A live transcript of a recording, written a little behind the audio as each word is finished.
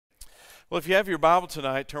Well, if you have your Bible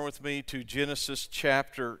tonight, turn with me to Genesis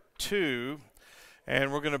chapter 2, and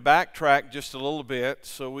we're going to backtrack just a little bit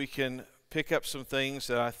so we can pick up some things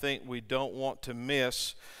that I think we don't want to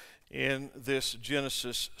miss in this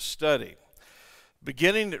Genesis study.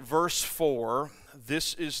 Beginning at verse 4,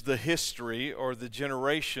 this is the history or the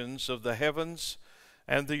generations of the heavens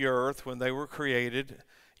and the earth when they were created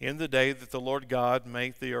in the day that the Lord God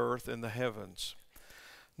made the earth and the heavens.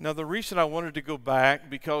 Now, the reason I wanted to go back,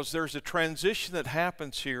 because there's a transition that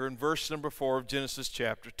happens here in verse number 4 of Genesis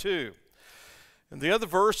chapter 2. In the other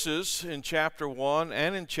verses in chapter 1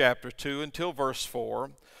 and in chapter 2 until verse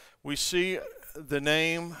 4, we see the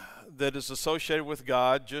name that is associated with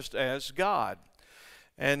God just as God.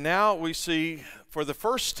 And now we see for the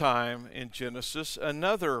first time in Genesis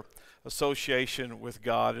another association with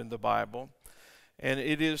God in the Bible, and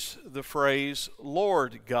it is the phrase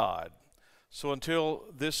Lord God. So until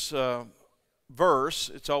this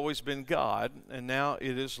verse, it's always been God, and now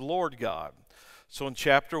it is Lord God. So in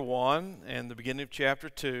chapter 1 and the beginning of chapter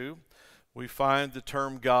 2, we find the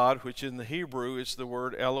term God, which in the Hebrew is the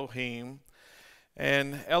word Elohim.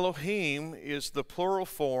 And Elohim is the plural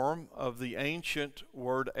form of the ancient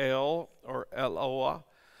word El or Eloah,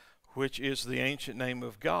 which is the ancient name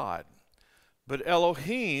of God. But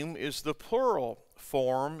Elohim is the plural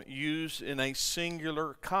form used in a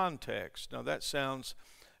singular context. Now that sounds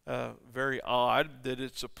very odd that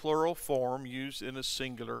it's a plural form used in a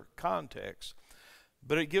singular context.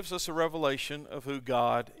 But it gives us a revelation of who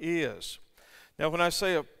God is. Now when I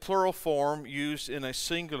say a plural form used in a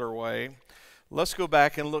singular way, let's go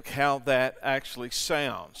back and look how that actually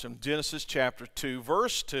sounds. In Genesis chapter 2,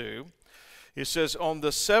 verse 2, it says, "On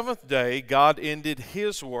the seventh day God ended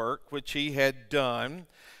his work which he had done,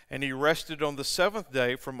 and he rested on the seventh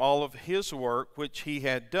day from all of his work which he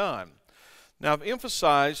had done." Now I've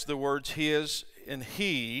emphasized the words his and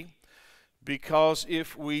he, because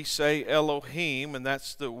if we say Elohim, and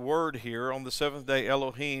that's the word here, on the seventh day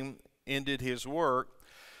Elohim ended his work,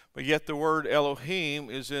 but yet the word Elohim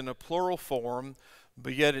is in a plural form,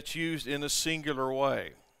 but yet it's used in a singular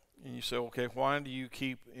way. And you say, okay, why do you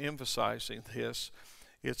keep emphasizing this?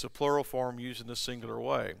 It's a plural form used in a singular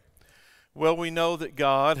way. Well, we know that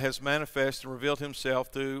God has manifested and revealed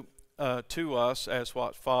himself to us as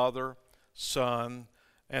what? Father, Son,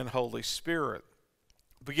 and Holy Spirit.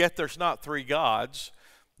 But yet there's not three gods.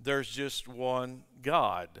 There's just one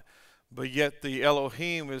God. But yet the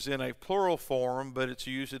Elohim is in a plural form, but it's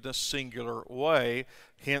used in a singular way,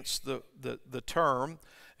 hence the term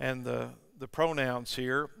and the pronouns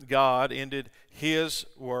here. God ended his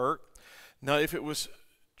work. Now, if it was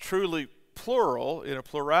truly plural, in a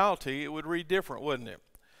plurality, it would read different, wouldn't it?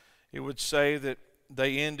 It would say that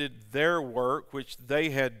they ended their work, which they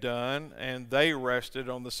had done, and they rested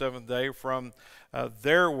on the seventh day from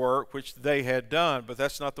their work, which they had done. But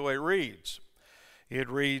that's not the way it reads. It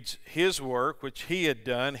reads, his work, which he had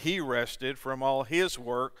done, he rested from all his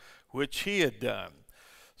work, which he had done.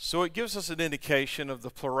 So it gives us an indication of the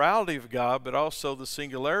plurality of God, but also the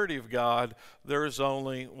singularity of God. There is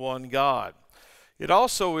only one God. It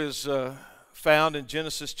also is found in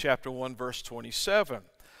Genesis chapter 1, verse 27.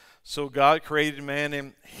 So God created man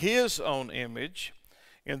in his own image.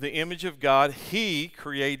 In the image of God, he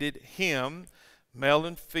created him. Male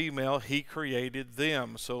and female, he created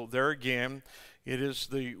them. So there again, it is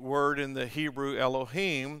the word in the Hebrew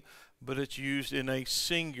Elohim, but it's used in a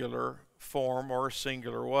singular form or a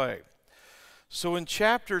singular way. So in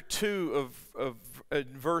chapter 2 of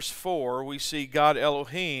verse 4, we see God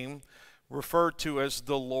Elohim referred to as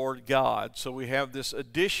the Lord God. So we have this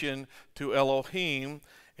addition to Elohim,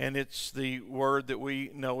 and it's the word that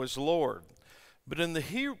we know as Lord. But in the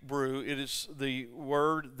Hebrew, it is the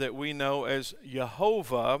word that we know as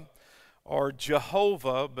Yehovah or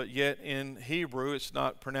Jehovah, but yet in Hebrew it's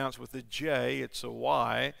not pronounced with a J, it's a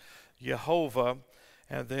Y, Yehovah,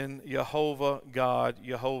 and then Jehovah God,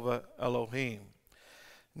 Jehovah Elohim.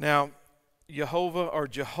 Now, Yehovah or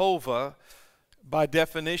Jehovah, by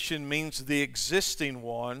definition, means the existing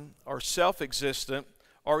one, or self-existent,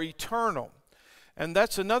 or eternal. And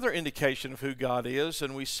that's another indication of who God is,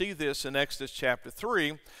 and we see this in Exodus chapter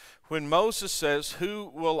 3, when Moses says,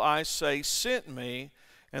 "Who will I say sent me?"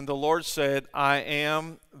 And the Lord said, "I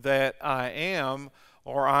am that I am,"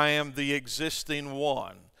 or "I am the existing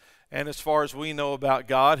one." And as far as we know about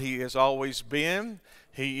God, he has always been,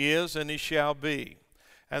 he is, and he shall be.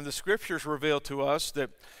 And the scriptures reveal to us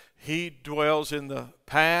that he dwells in the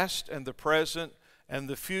past and the present and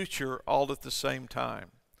the future all at the same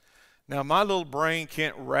time. Now, my little brain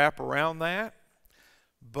can't wrap around that,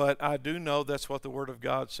 but I do know that's what the Word of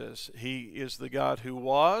God says. He is the God who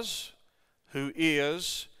was, who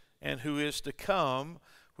is, and who is to come,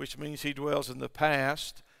 which means he dwells in the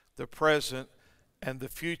past, the present, and the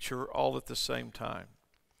future all at the same time.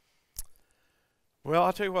 Well,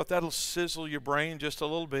 I'll tell you what, that'll sizzle your brain just a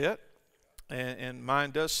little bit, and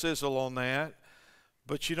mine does sizzle on that.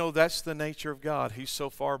 But you know, that's the nature of God. He's so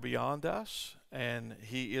far beyond us, and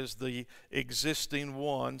he is the existing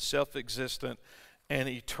one, self-existent and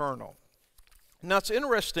eternal. Now, it's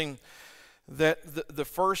interesting that the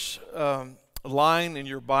first line in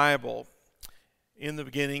your Bible, in the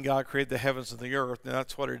beginning God created the heavens and the earth. Now,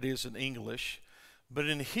 that's what it is in English. But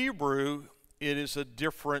in Hebrew, it is a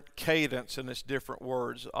different cadence and it's different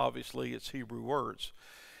words. Obviously, it's Hebrew words.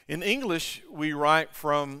 In English, we write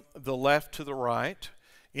from the left to the right.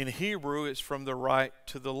 In Hebrew, it's from the right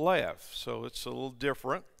to the left. So it's a little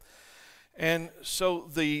different. And so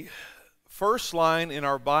the first line in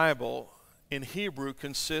our Bible in Hebrew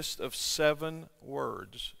consists of 7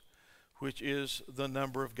 words, which is the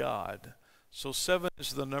number of God. So 7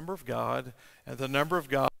 is the number of God, and the number of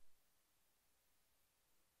God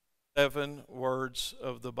is 7 words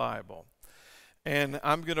of the Bible. And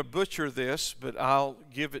I'm going to butcher this, but I'll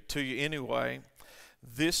give it to you anyway.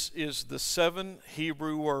 This is the 7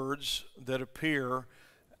 Hebrew words that appear,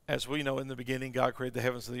 as we know, in the beginning, God created the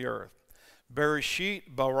heavens and the earth.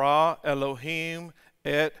 Bereshit bara Elohim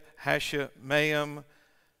et hashemayim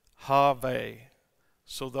haveh.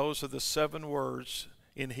 So those are the 7 words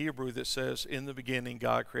in Hebrew that says, in the beginning,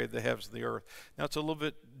 God created the heavens and the earth. Now, it's a little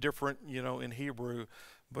bit different, you know, in Hebrew,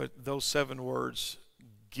 but those 7 words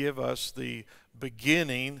give us the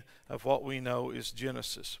beginning of what we know is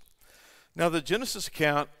Genesis. Now, the Genesis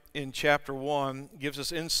account in chapter 1 gives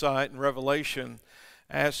us insight and revelation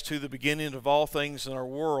as to the beginning of all things in our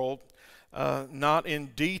world, not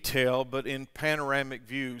in detail, but in panoramic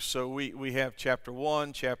view. So we have chapter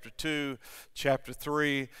 1, chapter 2, chapter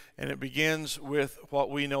 3, and it begins with what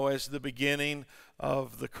we know as the beginning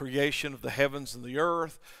of the creation of the heavens and the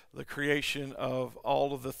earth, the creation of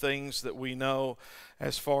all of the things that we know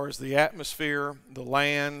as far as the atmosphere, the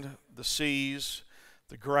land, the seas,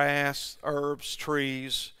 the grass, herbs,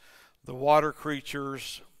 trees, the water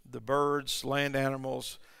creatures, the birds, land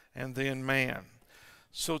animals, and then man.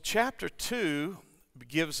 So chapter 2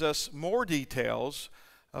 gives us more details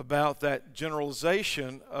about that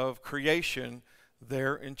generalization of creation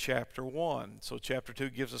there in chapter 1. So chapter 2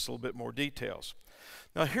 gives us a little bit more details.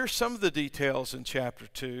 Now, here's some of the details in chapter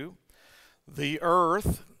 2. The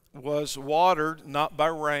earth was watered not by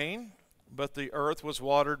rain, but the earth was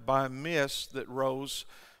watered by mist that rose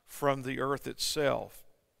from the earth itself.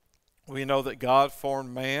 We know that God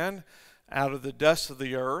formed man out of the dust of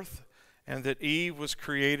the earth, and that Eve was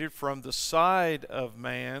created from the side of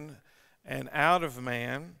man and out of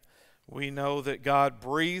man. We know that God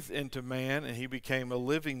breathed into man and he became a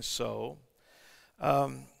living soul.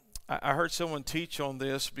 I heard someone teach on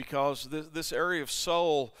this because this area of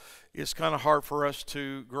soul is kind of hard for us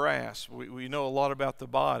to grasp. We know a lot about the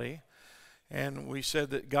body, and we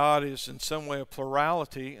said that God is in some way a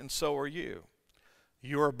plurality, and so are you.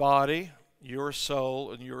 You're a body, you're a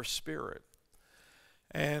soul, and you're a spirit.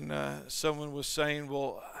 And someone was saying,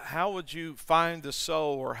 well, how would you find the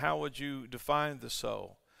soul, or how would you define the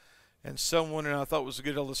soul? And someone, and I thought it was a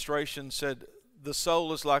good illustration, said the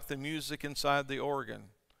soul is like the music inside the organ.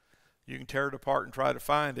 You can tear it apart and try to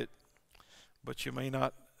find it, but you may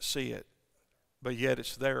not see it, but yet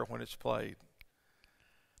it's there when it's played.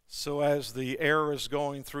 So as the air is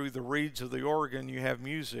going through the reeds of the organ, you have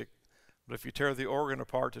music, but if you tear the organ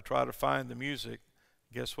apart to try to find the music,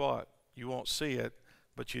 guess what? You won't see it,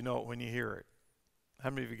 but you know it when you hear it. How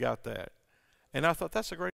many of you got that? And I thought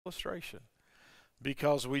that's a great illustration,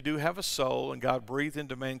 because we do have a soul, and God breathed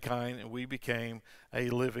into mankind, and we became a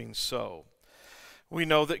living soul. We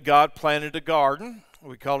know that God planted a garden.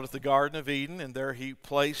 We call it the Garden of Eden, and there he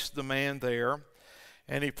placed the man there,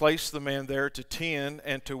 and he placed the man there to tend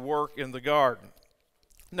and to work in the garden.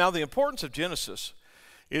 Now, the importance of Genesis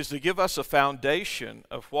is to give us a foundation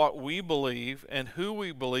of what we believe and who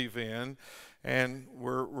we believe in, and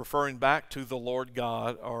we're referring back to the Lord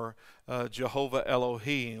God, or Jehovah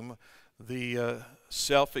Elohim, the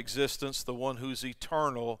self-existence, the one who's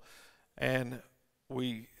eternal, and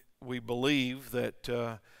we believe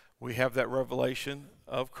that we have that revelation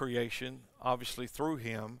of creation, obviously through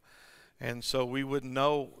him, and so we wouldn't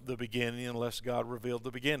know the beginning unless God revealed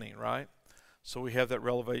the beginning, right? So we have that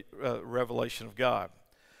revelation of God.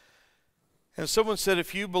 And someone said,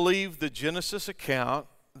 if you believe the Genesis account,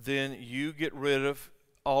 then you get rid of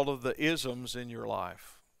all of the isms in your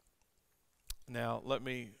life. Now, let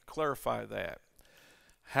me clarify that.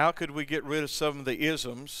 How could we get rid of some of the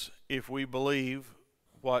isms if we believe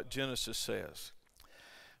what Genesis says?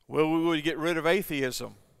 Well, we would get rid of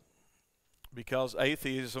atheism, because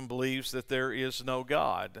atheism believes that there is no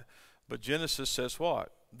God. But Genesis says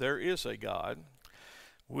what? There is a God.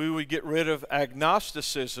 We would get rid of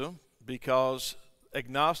agnosticism, because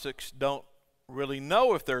agnostics don't really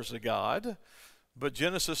know if there's a God, but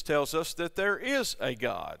Genesis tells us that there is a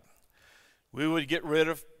God. We would get rid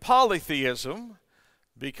of polytheism,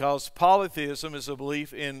 because polytheism is a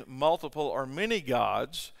belief in multiple or many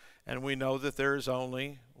gods, and we know that there is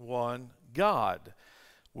only one God.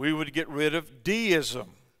 We would get rid of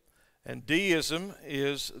deism, and deism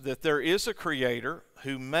is that there is a creator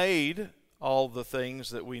who made all the things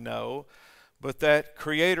that we know, but that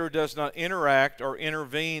creator does not interact or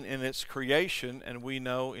intervene in its creation, and we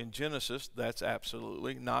know in Genesis that's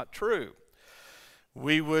absolutely not true.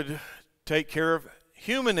 We would take care of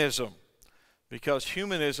humanism, because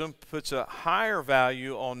humanism puts a higher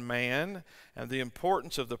value on man and the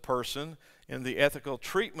importance of the person in the ethical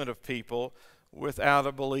treatment of people without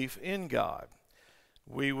a belief in God.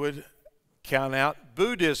 We would count out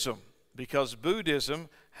Buddhism, because Buddhism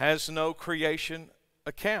has no creation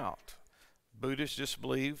account. Buddhists just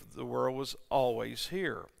believe the world was always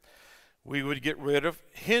here. We would get rid of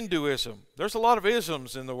Hinduism. There's a lot of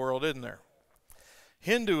isms in the world, isn't there?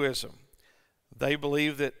 Hinduism. They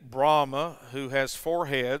believe that Brahma, who has 4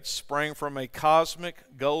 heads, sprang from a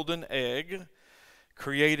cosmic golden egg,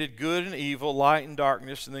 created good and evil, light and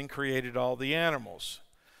darkness, and then created all the animals.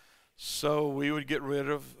 So we would get rid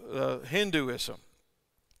of Hinduism.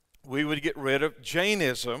 We would get rid of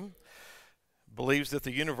Jainism, believes that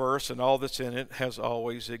the universe and all that's in it has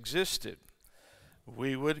always existed.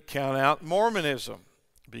 We would count out Mormonism,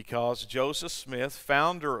 because Joseph Smith,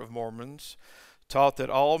 founder of Mormons, taught that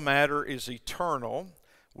all matter is eternal,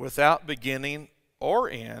 without beginning or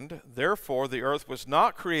end. Therefore, the earth was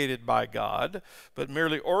not created by God, but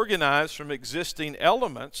merely organized from existing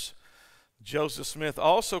elements. Joseph Smith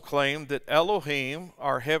also claimed that Elohim,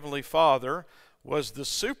 our Heavenly Father, was the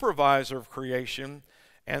supervisor of creation,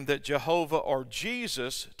 and that Jehovah or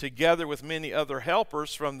Jesus, together with many other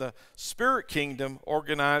helpers from the spirit kingdom,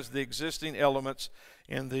 organized the existing elements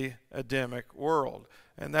in the Adamic world.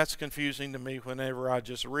 And that's confusing to me whenever I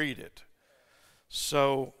just read it.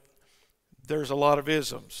 So there's a lot of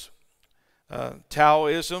isms.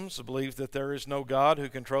 Taoisms believe that there is no God who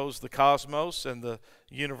controls the cosmos, and the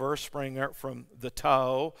universe sprang up from the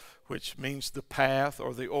Tao, which means the path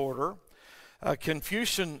or the order.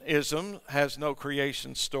 Confucianism has no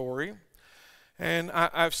creation story. And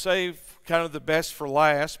I've saved kind of the best for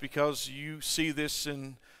last, because you see this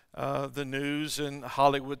in the news and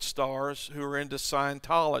Hollywood stars who are into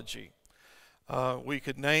Scientology. We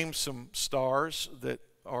could name some stars that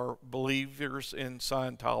are believers in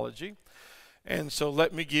Scientology. And so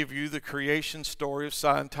let me give you the creation story of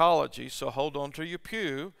Scientology. So hold on to your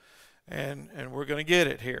pew, and we're going to get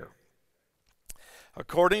it here.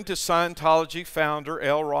 According to Scientology founder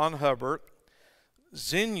L. Ron Hubbard,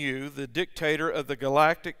 Xenu, the dictator of the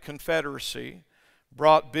Galactic Confederacy,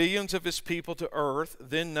 brought billions of his people to Earth,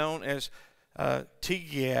 then known as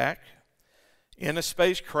Tigiak, in a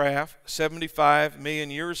spacecraft 75 million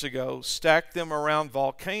years ago, stacked them around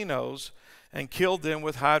volcanoes, and killed them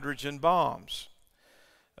with hydrogen bombs.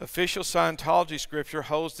 Official Scientology scripture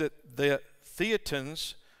holds that the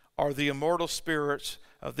Theotans are the immortal spirits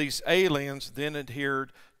of these aliens, then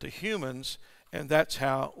adhered to humans, and that's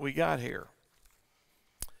how we got here.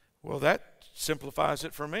 Well, that simplifies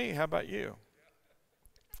it for me. How about you?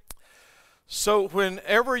 So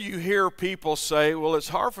whenever you hear people say, well, it's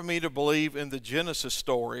hard for me to believe in the Genesis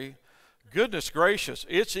story, goodness gracious,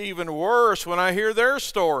 it's even worse when I hear their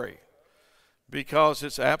story, because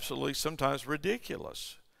it's absolutely sometimes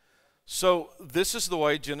ridiculous. So this is the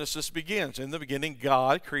way Genesis begins. In the beginning,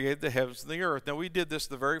 God created the heavens and the earth. Now, we did this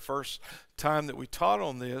the very first time that we taught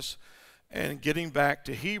on this, and getting back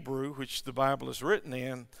to Hebrew, which the Bible is written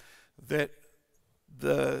in, that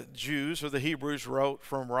the Jews or the Hebrews wrote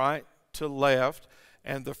from right to left,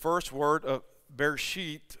 and the first word of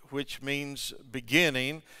Bereshit, which means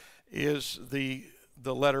beginning, is the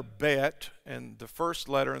letter Bet, and the first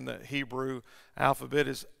letter in the Hebrew alphabet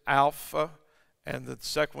is Alpha, and the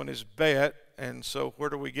second one is Bet. And so where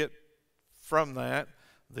do we get from that?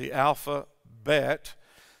 The alphabet.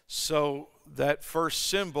 So that first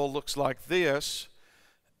symbol looks like this.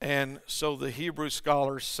 And so the Hebrew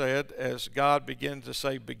scholars said, as God began to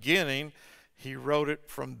say beginning, he wrote it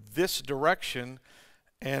from this direction.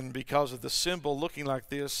 And because of the symbol looking like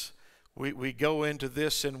this, we go into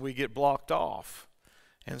this and we get blocked off.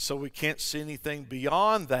 And so we can't see anything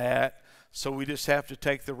beyond that. So we just have to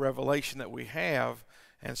take the revelation that we have,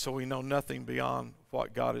 and so we know nothing beyond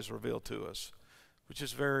what God has revealed to us. which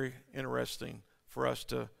is very interesting for us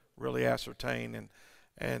to really ascertain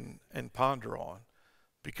and ponder on,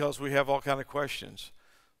 because we have all kinds of questions.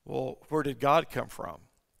 Well, where did God come from?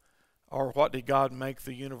 Or what did God make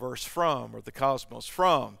the universe from, or the cosmos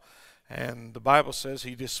from? And the Bible says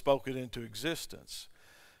he just spoke it into existence.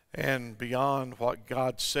 And beyond what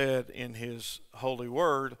God said in his holy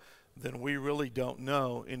word, then we really don't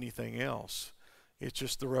know anything else. It's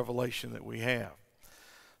just the revelation that we have.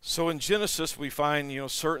 So in Genesis, we find,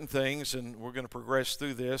 certain things, and we're going to progress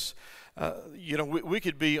through this. We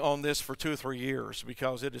could be on this for 2 or 3 years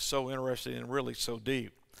because it is so interesting and really so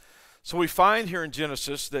deep. So we find here in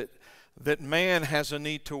Genesis that man has a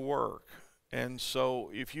need to work. And so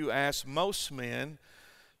if you ask most men,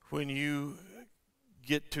 when you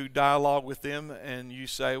get to dialogue with them and you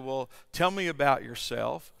say, well, tell me about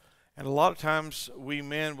yourself, and a lot of times we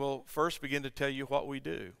men will first begin to tell you what we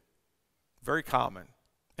do. Very common.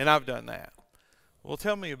 And I've done that. Well,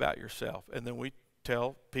 tell me about yourself. And then we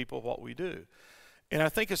tell people what we do. And I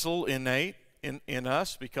think it's a little innate in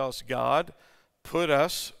us, because God put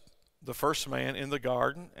us, the first man, in the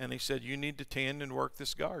garden, and he said, you need to tend and work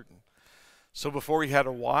this garden. So before he had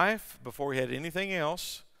a wife, before he had anything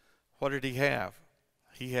else, what did he have?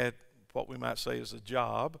 He had what we might say is a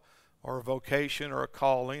job, or a vocation, or a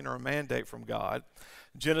calling, or a mandate from God.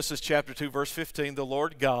 Genesis chapter 2, verse 15, the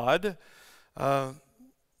Lord God,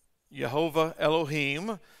 Jehovah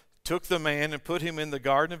Elohim, took the man and put him in the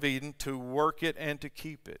Garden of Eden to work it and to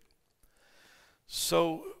keep it.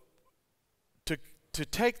 So to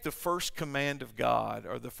take the first command of God,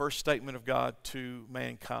 or the first statement of God to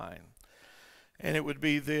mankind, and it would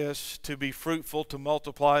be this: to be fruitful, to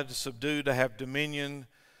multiply, to subdue, to have dominion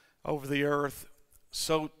over the earth.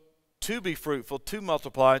 So to be fruitful, to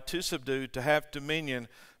multiply, to subdue, to have dominion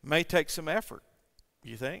may take some effort,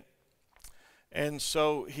 you think? And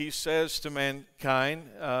so he says to mankind,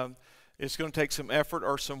 it's going to take some effort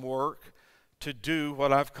or some work to do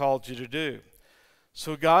what I've called you to do.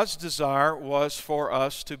 So God's desire was for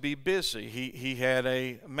us to be busy. He had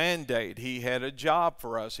a mandate. He had a job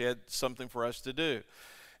for us. He had something for us to do.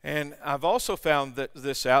 And I've also found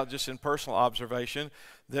this out just in personal observation,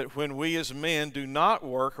 that when we as men do not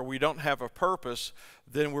work, or we don't have a purpose,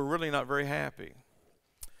 then we're really not very happy.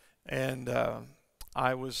 And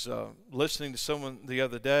I was listening to someone the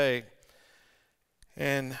other day,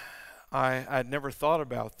 and I'd never thought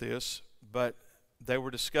about this, but they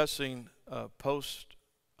were discussing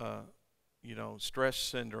stress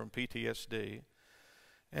syndrome, PTSD.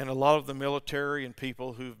 And a lot of the military and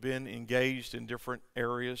people who've been engaged in different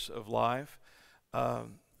areas of life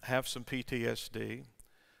have some PTSD,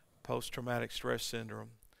 post-traumatic stress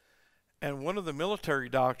syndrome. And one of the military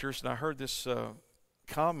doctors, and I heard this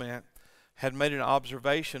comment, had made an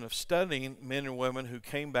observation of studying men and women who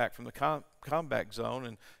came back from the combat zone.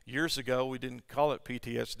 And years ago, we didn't call it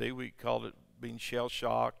PTSD. We called it being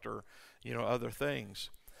shell-shocked, or other things.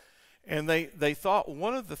 And they thought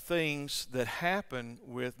one of the things that happened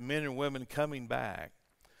with men and women coming back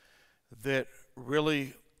that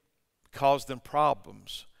really caused them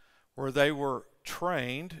problems were they were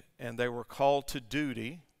trained and they were called to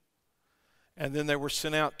duty, and then they were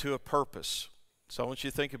sent out to a purpose. So I want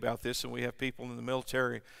you to think about this, and we have people in the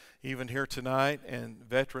military even here tonight, and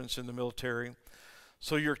veterans in the military.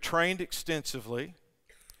 So you're trained extensively.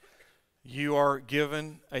 You are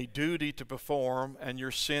given a duty to perform, and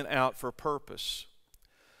you're sent out for a purpose.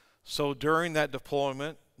 So during that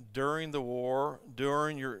deployment, during the war,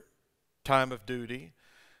 during your time of duty,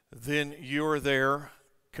 then you are there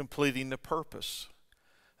completing the purpose.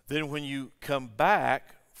 Then when you come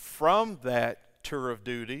back from that tour of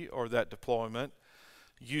duty or that deployment,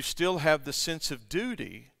 you still have the sense of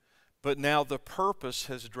duty, but now the purpose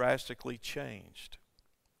has drastically changed.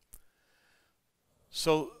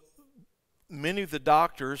 So many of the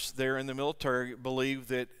doctors there in the military believe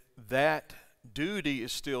that duty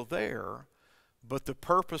is still there, but the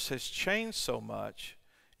purpose has changed so much,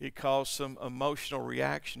 it caused some emotional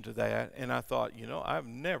reaction to that. And I thought, I've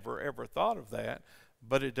never ever thought of that,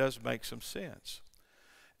 but it does make some sense.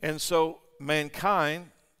 And so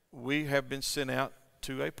mankind, we have been sent out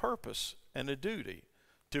to a purpose and a duty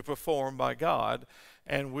to perform by God,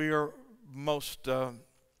 and we are most, I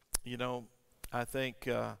think,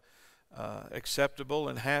 acceptable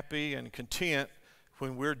and happy and content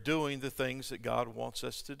when we're doing the things that God wants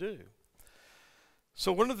us to do.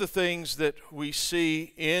 So one of the things that we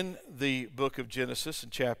see in the book of Genesis in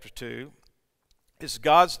chapter 2 is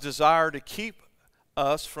God's desire to keep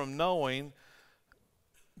us from knowing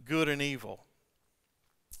good and evil.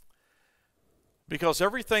 Because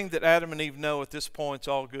everything that Adam and Eve know at this point is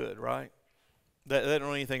all good, right? They don't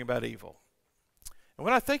know anything about evil. And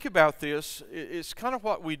when I think about this, it's kind of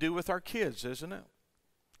what we do with our kids, isn't it?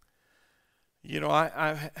 You know,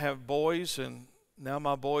 I have boys, and now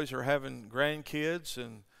my boys are having grandkids,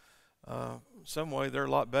 and some way they're a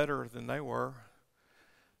lot better than they were.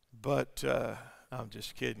 But I'm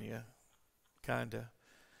just kidding you, kind of.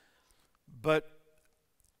 But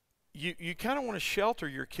you kind of want to shelter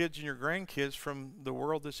your kids and your grandkids from the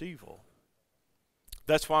world that's evil.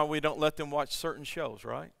 That's why we don't let them watch certain shows,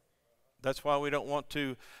 right? That's why we don't want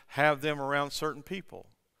to have them around certain people,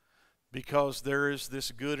 because there is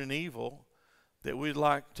this good and evil that we'd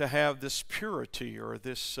like to have this purity or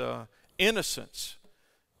this innocence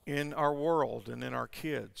in our world and in our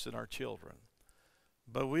kids and our children.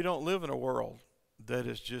 But we don't live in a world that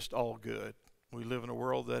is just all good. We live in a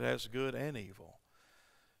world that has good and evil.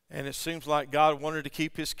 And it seems like God wanted to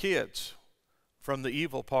keep his kids from the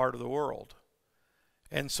evil part of the world.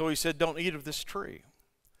 And so he said, don't eat of this tree.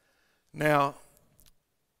 Now,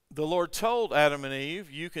 the Lord told Adam and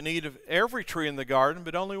Eve, you can eat of every tree in the garden,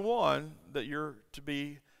 but only one that you're to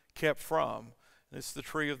be kept from. And it's the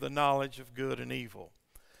tree of the knowledge of good and evil.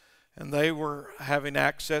 And they were having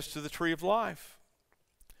access to the tree of life.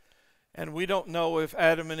 And we don't know if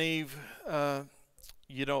Adam and Eve,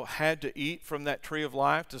 had to eat from that tree of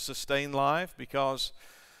life to sustain life, because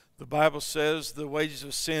the Bible says the wages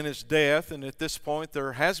of sin is death, and at this point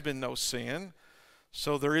there has been no sin,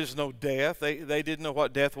 so there is no death. They didn't know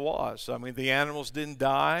what death was. I mean, the animals didn't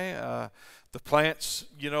die. The plants,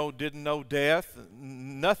 didn't know death.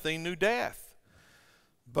 Nothing knew death.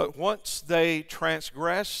 But once they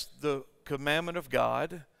transgressed the commandment of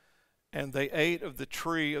God, and they ate of the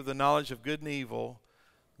tree of the knowledge of good and evil,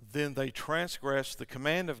 then they transgressed the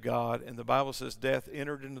command of God, and the Bible says death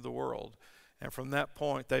entered into the world. And from that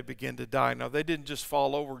point, they began to die. Now, they didn't just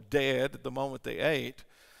fall over dead at the moment they ate,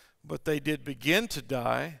 but they did begin to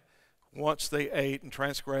die once they ate and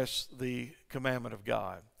transgressed the commandment of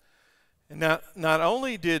God. And now, not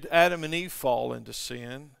only did Adam and Eve fall into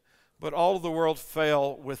sin, but all of the world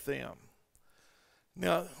fell with them.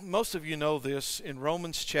 Now, most of you know this. In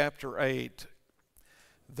Romans chapter 8,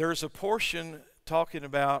 there's a portion talking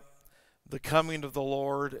about the coming of the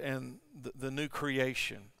Lord and the new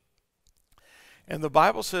creation. And the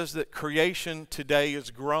Bible says that creation today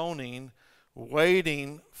is groaning,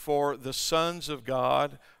 waiting for the sons of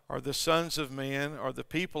God, or the sons of men, or the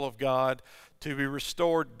people of God to be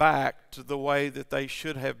restored back to the way that they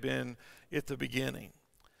should have been at the beginning.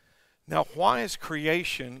 Now, why is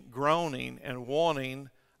creation groaning and wanting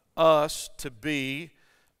us to be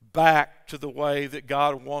back to the way that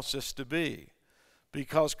God wants us to be?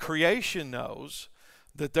 Because creation knows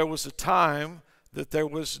that there was a time that there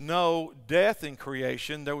was no death in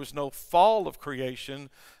creation, there was no fall of creation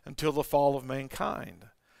until the fall of mankind.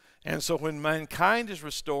 And so when mankind is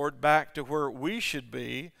restored back to where we should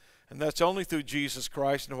be, and that's only through Jesus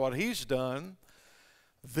Christ and what he's done,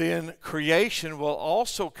 then creation will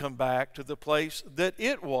also come back to the place that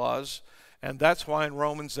it was. And that's why in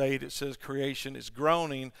Romans 8 it says creation is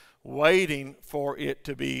groaning, waiting for it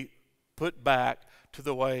to be put back to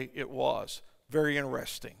the way it was. Very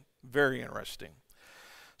interesting. Very interesting.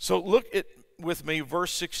 So look at with me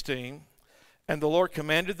verse 16. And the Lord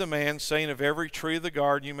commanded the man, saying, of every tree of the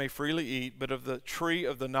garden you may freely eat, but of the tree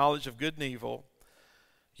of the knowledge of good and evil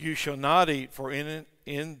you shall not eat, for in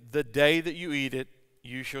the day that you eat it,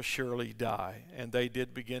 you shall surely die. And they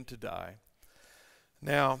did begin to die.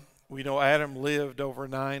 Now, we know Adam lived over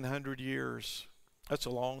 900 years. That's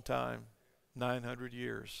a long time, 900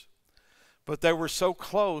 years. But they were so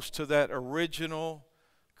close to that original,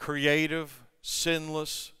 creative,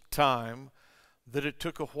 sinless time that it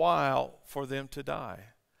took a while for them to die.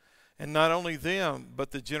 And not only them,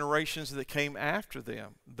 but the generations that came after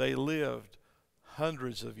them, they lived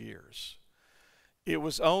hundreds of years. It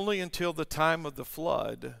was only until the time of the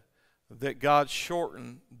flood that God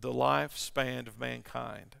shortened the lifespan of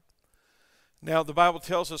mankind. Now, the Bible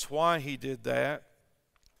tells us why he did that.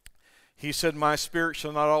 He said, my spirit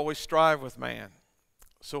shall not always strive with man.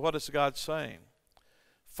 So what is God saying?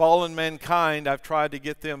 Fallen mankind, I've tried to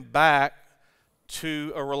get them back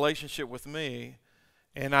to a relationship with me,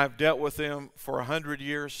 and I've dealt with them for 100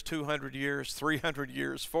 years, 200 years, 300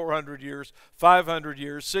 years, 400 years, 500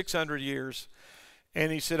 years, 600 years.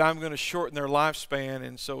 And he said, I'm going to shorten their lifespan.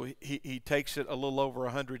 And so he takes it a little over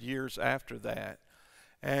 100 years after that.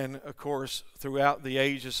 And, of course, throughout the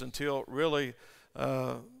ages until really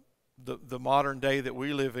the modern day that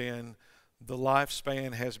we live in, the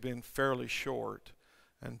lifespan has been fairly short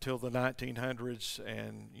until the 1900s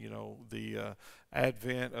and, the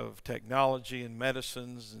advent of technology and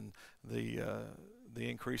medicines and the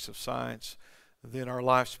increase of science. then our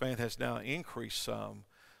lifespan has now increased some,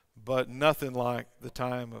 but nothing like the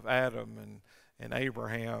time of Adam and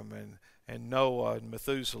Abraham and Noah and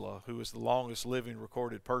Methuselah, who is the longest living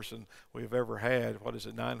recorded person we've ever had.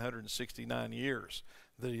 969 years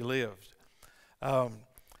that he lived. Now,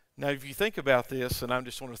 if you think about this, and I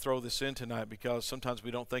just want to throw this in tonight because sometimes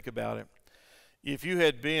we don't think about it. If you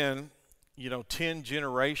had been, 10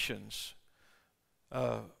 generations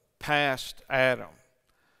past Adam,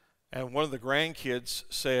 and one of the grandkids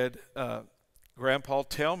said, Grandpa,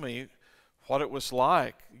 tell me what it was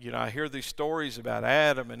like. I hear these stories about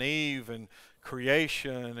Adam and Eve and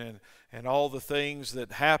creation and all the things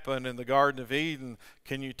that happened in the Garden of Eden.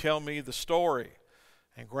 Can you tell me the story?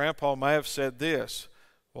 And Grandpa may have said this,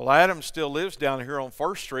 well, Adam still lives down here on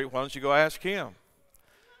 1st Street. Why don't you go ask him?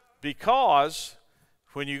 Because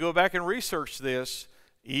when you go back and research this,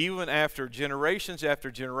 even after generations,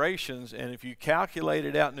 and if you calculate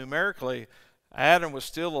it out numerically, Adam was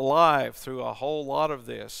still alive through a whole lot of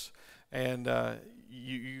this. And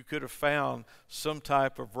you could have found some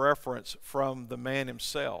type of reference from the man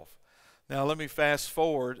himself. Now let me fast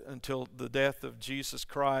forward until the death of Jesus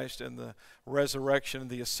Christ and the resurrection and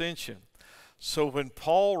the ascension. So when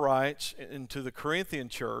Paul writes into the Corinthian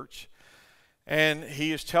church, and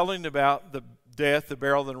he is telling about the death, the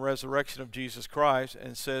burial, and resurrection of Jesus Christ,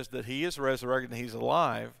 and says that he is resurrected and he's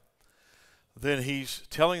alive, then he's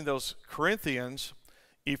telling those Corinthians,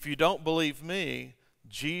 if you don't believe me,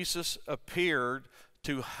 Jesus appeared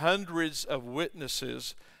to hundreds of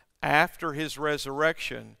witnesses after his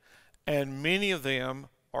resurrection, and many of them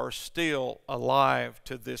are still alive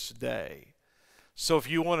to this day. So if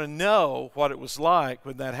you want to know what it was like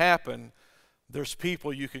when that happened, there's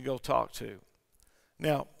people you can go talk to.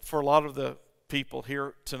 Now, for a lot of the people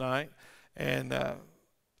here tonight, and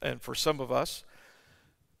for some of us,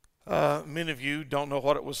 many of you don't know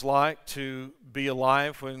what it was like to be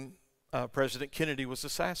alive when President Kennedy was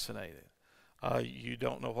assassinated. You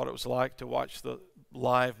don't know what it was like to watch the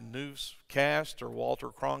live newscast or Walter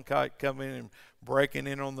Cronkite coming and breaking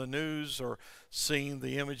in on the news or seeing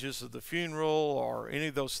the images of the funeral or any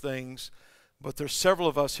of those things. But there's several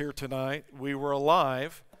of us here tonight. We were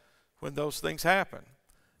alive when those things happened.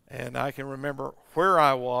 And I can remember where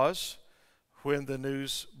I was when the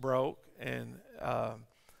news broke and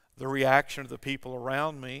the reaction of the people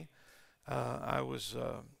around me. I was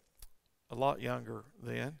a lot younger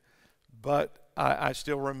then, but I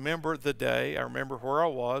still remember the day. I remember where I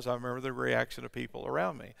was. I remember the reaction of people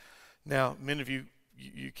around me. Now, many of you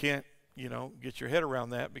can't, get your head around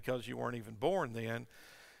that because you weren't even born then.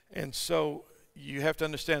 And so you have to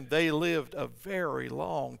understand they lived a very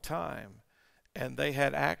long time, and they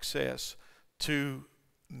had access to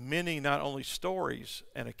many, not only stories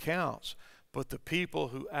and accounts, but the people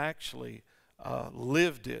who actually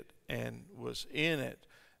lived it and was in it.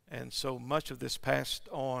 And so much of this passed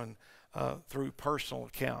on through personal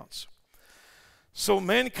accounts. So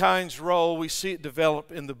mankind's role, we see it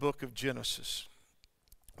develop in the book of Genesis.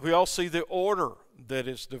 We all see the order that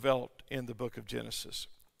is developed in the book of Genesis.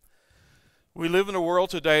 We live in a world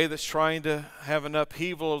today that's trying to have an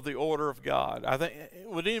upheaval of the order of God. I think,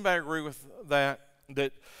 would anybody agree with that?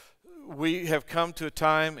 That we have come to a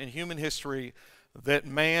time in human history that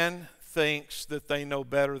man thinks that they know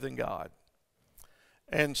better than God.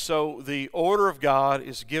 And so the order of God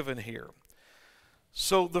is given here.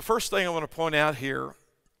 So the first thing I want to point out here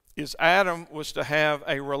is Adam was to have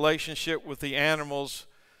a relationship with the animals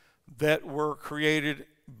that were created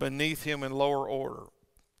beneath him in lower order.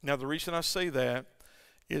 Now the reason I say that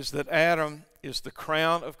is that Adam is the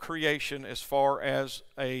crown of creation as far as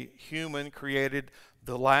a human created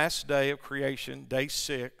the last day of creation, day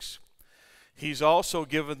 6. He's also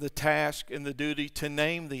given the task and the duty to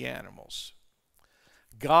name the animals.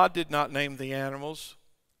 God did not name the animals,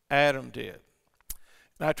 Adam did.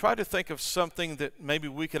 And I try to think of something that maybe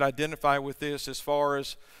we could identify with this as far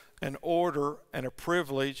as an order and a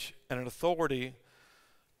privilege and an authority.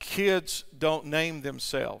 Kids don't name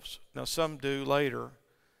themselves. Now some do later,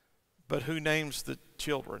 but who names the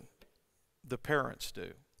children? The parents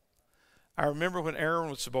do. I remember when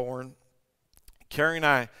Aaron was born, Carrie and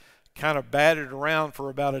I kind of batted around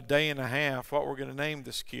for about a day and a half what we're going to name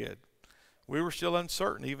this kid. We were still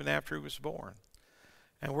uncertain even after he was born.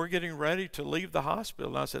 And we're getting ready to leave the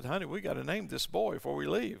hospital. And I said, honey, we got to name this boy before we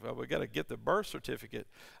leave. We got to get the birth certificate,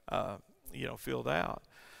 filled out.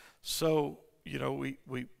 So,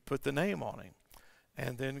 we put the name on him.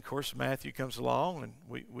 And then, of course, Matthew comes along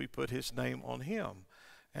and we put his name on him.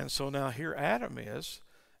 And so now here Adam is,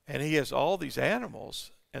 and he has all these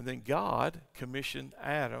animals. And then God commissioned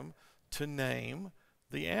Adam to name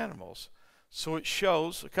the animals. So it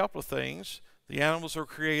shows a couple of things, The animals are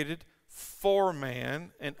created for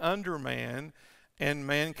man and under man, and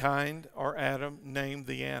mankind, or Adam, named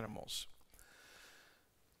the animals.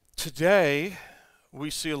 Today, we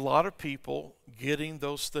see a lot of people getting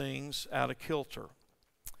those things out of kilter.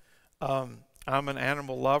 I'm an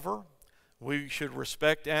animal lover. We should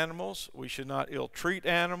respect animals. We should not ill-treat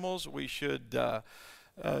animals. We should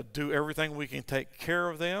do everything we can take care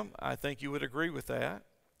of them. I think you would agree with that.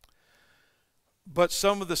 But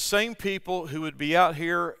some of the same people who would be out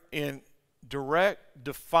here in direct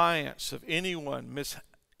defiance of anyone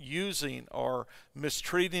misusing or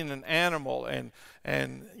mistreating an animal and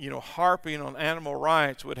harping on animal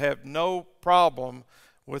rights would have no problem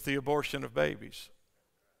with the abortion of babies.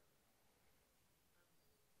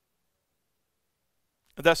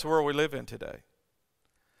 That's the world we live in today.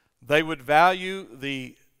 They would value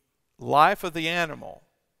the life of the animal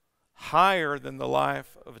higher than the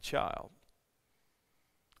life of a child.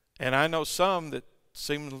 And I know some that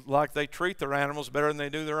seem like they treat their animals better than they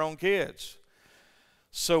do their own kids.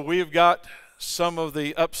 So we've got some of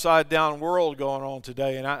the upside down world going on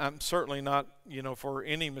today, and I'm certainly not, for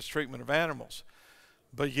any mistreatment of animals.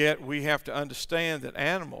 But yet we have to understand that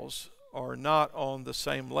animals are not on the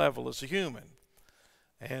same level as a human.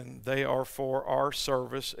 And they are for our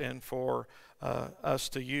service and for us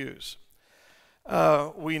to use.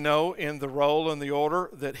 We know in the role and the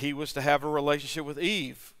order that he was to have a relationship with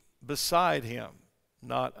Eve beside him,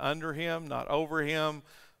 not under him, not over him,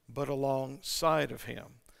 but alongside of him.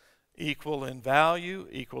 Equal in value,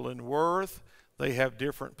 equal in worth. They have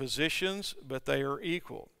different positions, but they are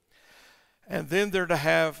equal. And then they're to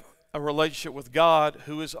have a relationship with God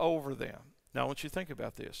who is over them. Now I want you to think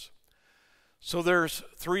about this. So there's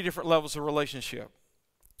 3 different levels of relationship.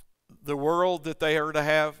 The world that they are to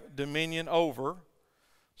have dominion over.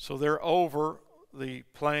 So they're over the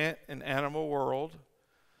plant and animal world.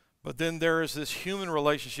 But then there is this human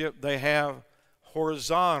relationship they have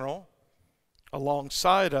horizontal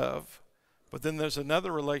alongside of. But then there's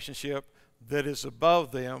another relationship that is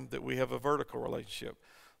above them that we have a vertical relationship.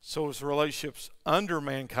 So it's relationships under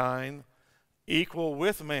mankind, equal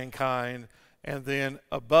with mankind, and then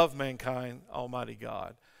above mankind, Almighty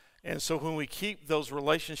God. And so when we keep those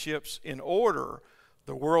relationships in order,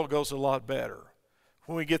 the world goes a lot better.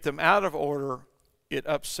 When we get them out of order, it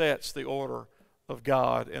upsets the order of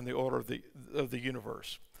God and the order of the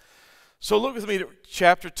universe. So look with me to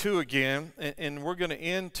chapter 2 again, and we're going to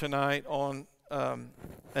end tonight on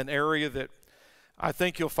an area that I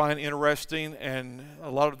think you'll find interesting, and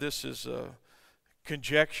a lot of this is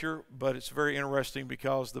conjecture, but it's very interesting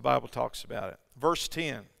because the Bible talks about it. Verse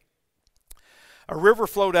 10. A river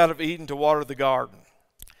flowed out of Eden to water the garden,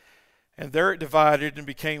 and there it divided and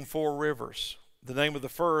became 4 rivers. The name of the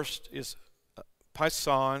first is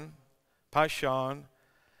Pishon,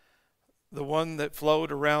 the one that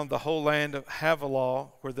flowed around the whole land of Havilah,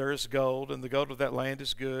 where there is gold, and the gold of that land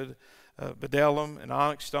is good. Bdellium and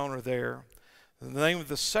onyx stone are there. And the name of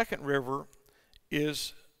the second river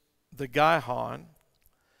is the Gihon,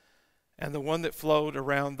 and the one that flowed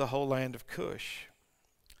around the whole land of Cush.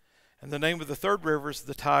 And the name of the third river is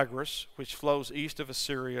the Tigris, which flows east of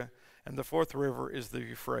Assyria, and the fourth river is the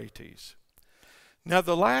Euphrates. Now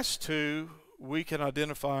the last 2 we can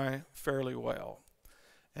identify fairly well.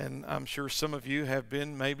 And I'm sure some of you have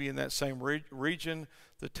been maybe in that same region,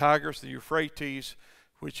 the Tigris, the Euphrates,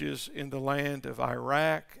 which is in the land of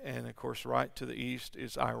Iraq, and of course right to the east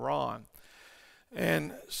is Iran.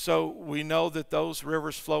 And so we know that those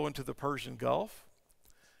rivers flow into the Persian Gulf,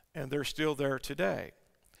 and they're still there today.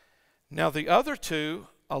 Now the other 2,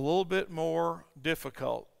 a little bit more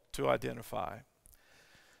difficult to identify.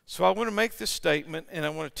 So I want to make this statement, and I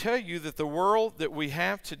want to tell you that the world that we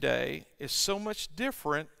have today is so much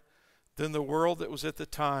different than the world that was at the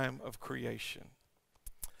time of creation.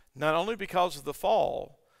 Not only because of the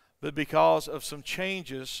fall, but because of some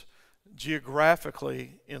changes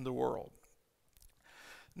geographically in the world.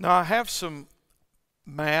 Now I have some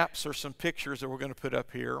maps or some pictures that we're going to put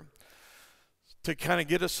up here to kind of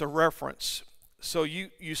get us a reference. So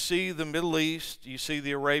you see the Middle East, you see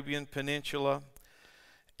the Arabian Peninsula,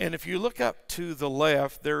 and if you look up to the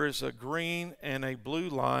left, there is a green and a blue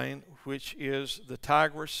line, which is the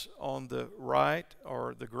Tigris on the right,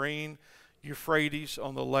 or the green, Euphrates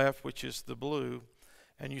on the left, which is the blue,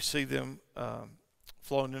 and you see them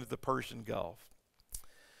flowing into the Persian Gulf.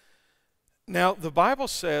 Now, the Bible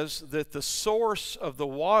says that the source of the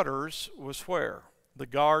waters was where? The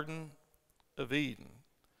Garden of Eden.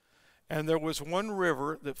 And there was one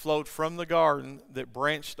river that flowed from the garden that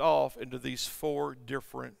branched off into these 4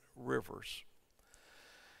 different rivers.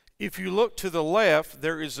 If you look to the left,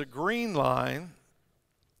 there is a green line,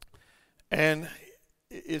 And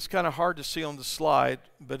it's kind of hard to see on the slide,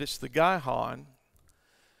 but it's the Gihon.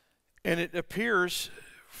 And it appears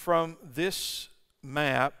from this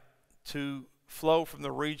map to flow from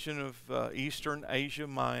the region of eastern Asia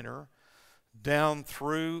Minor down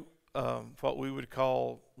through what we would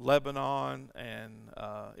call Lebanon and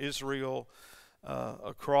Israel,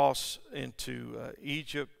 across into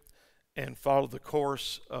Egypt, and follow the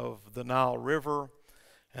course of the Nile River,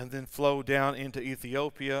 and then flow down into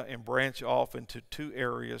Ethiopia and branch off into two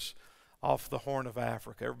areas off the Horn of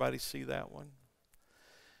Africa. Everybody see that one?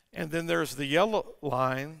 And then there's the yellow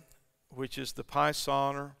line, which is the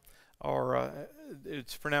Pison, or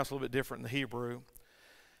it's pronounced a little bit different in the Hebrew.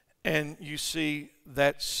 And you see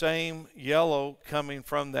that same yellow coming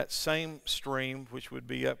from that same stream, which would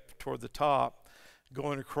be up toward the top,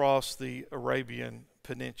 going across the Arabian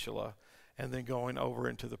Peninsula and then going over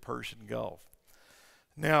into the Persian Gulf.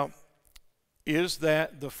 Now, is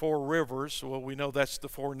that the four rivers? Well, we know that's the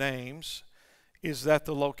four names. Is that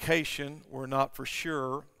the location? We're not for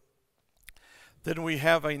sure. Then we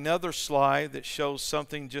have another slide that shows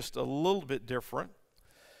something just a little bit different.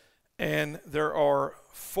 And there are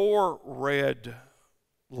four red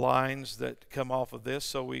lines that come off of this.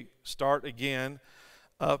 So we start again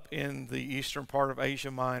up in the eastern part of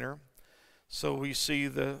Asia Minor. So we see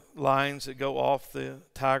the lines that go off the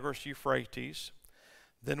Tigris Euphrates.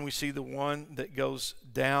 Then we see the one that goes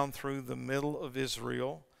down through the middle of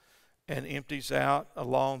Israel and empties out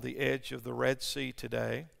along the edge of the Red Sea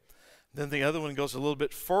today. Then the other one goes a little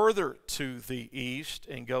bit further to the east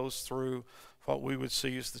and goes through what we would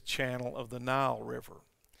see as the channel of the Nile River.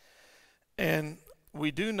 And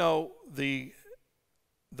we do know the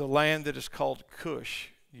land that is called Cush.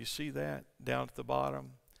 You see that down at the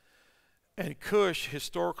bottom? And Cush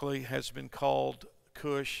historically has been called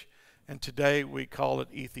Cush, and today we call it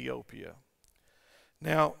Ethiopia.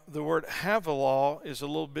 Now, the word Havilah is a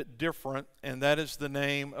little bit different, and that is the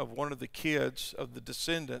name of one of the kids of the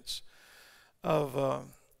descendants of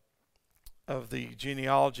the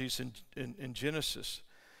genealogies in Genesis.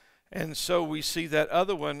 And so we see that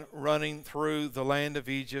other one running through the land of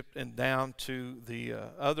Egypt and down to the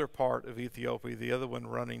other part of Ethiopia, the other one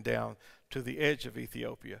running down to the edge of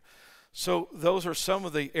Ethiopia. So those are some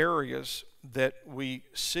of the areas that we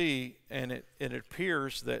see, and it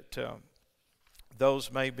appears that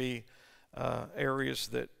those may be areas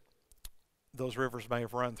that those rivers may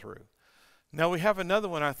have run through. Now we have another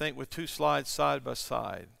one, I think, with two slides side by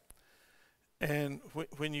side. And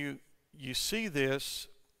when you see this,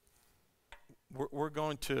 we're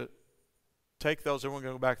going to take those and we're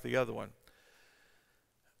going to go back to the other one.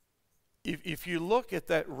 If you look at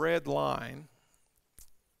that red line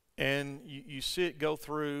and you see it go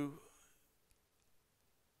through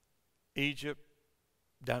Egypt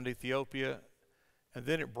down to Ethiopia, and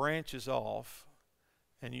then it branches off,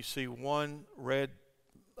 and you see one red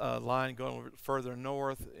line going a little bit further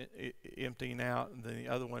north, emptying out, and then the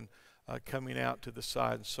other one coming out to the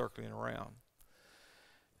side and circling around.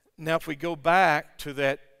 Now, if we go back to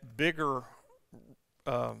that bigger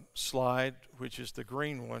slide, which is the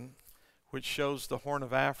green one, which shows the Horn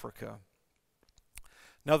of Africa.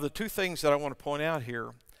 Now, the two things that I want to point out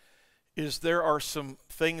here is there are some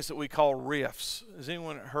things that we call rifts. Has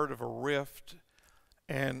anyone heard of a rift?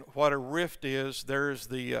 And what a rift is, there's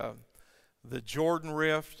the Jordan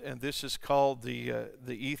Rift, and this is called the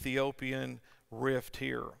Ethiopian Rift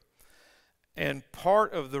here. And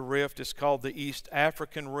part of the rift is called the East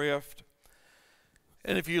African Rift.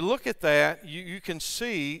 And if you look at that, you can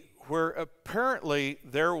see where apparently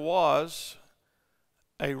there was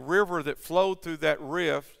a river that flowed through that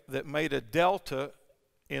rift that made a delta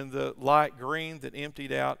in the light green that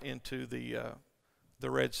emptied out into the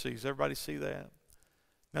Red Sea. Does everybody see that?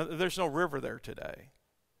 Now, there's no river there today.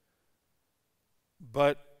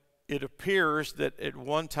 But it appears that at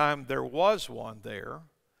one time there was one there,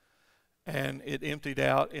 and it emptied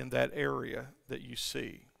out in that area that you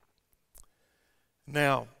see.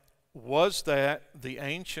 Now, was that the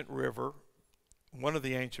ancient river, one of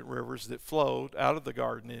the ancient rivers that flowed out of the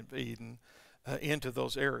Garden of Eden into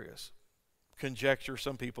those areas? Conjecture,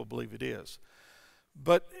 some people believe it is.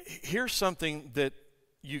 But here's something that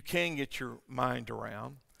you can get your mind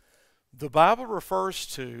around. The Bible refers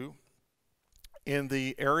to, in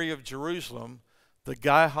the area of Jerusalem, the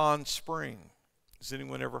Gihon Spring. Has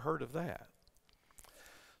anyone ever heard of that?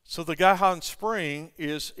 So the Gihon Spring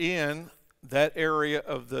is in that area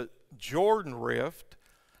of the Jordan Rift.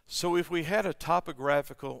 So if we had a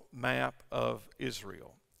topographical map of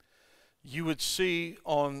Israel, you would see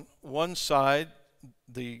on one side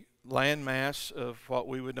the landmass of what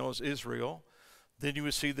we would know as Israel. Then you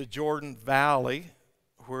would see the Jordan Valley,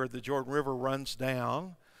 where the Jordan River runs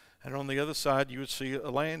down, and on the other side you would see a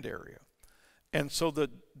land area. And so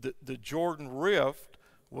the Jordan Rift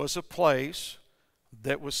was a place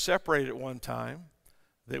that was separated at one time,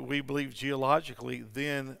 that we believe geologically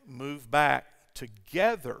then moved back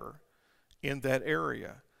together in that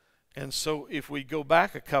area. And so if we go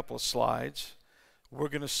back a couple of slides, we're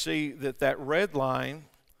going to see that that red line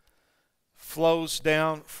flows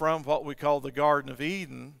down from what we call the Garden of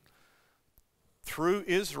Eden through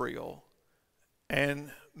Israel,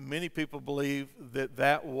 and many people believe that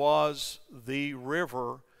that was the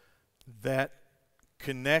river that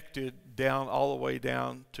connected down all the way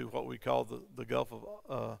down to what we call the Gulf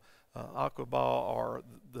of Aqaba, or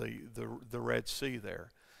the Red Sea there.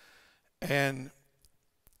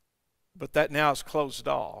 But that now is closed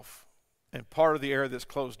off, and part of the area that's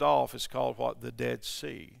closed off is called what? The Dead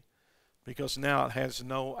Sea, because now it has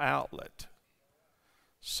no outlet.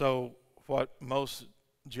 So what most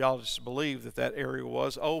geologists believe, that that area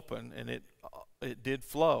was open and it did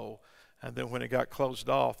flow, and then when it got closed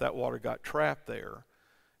off, that water got trapped there,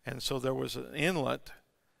 and so there was an inlet,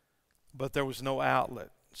 but there was no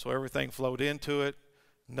outlet. So everything flowed into it,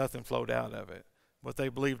 nothing flowed out of it. But they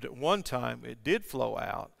believed at one time it did flow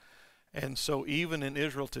out, and so even in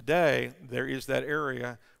Israel today, there is that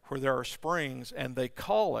area where there are springs, and they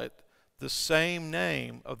call it the same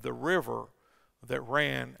name of the river that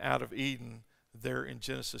ran out of Eden there in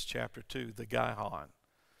Genesis chapter 2, the Gihon.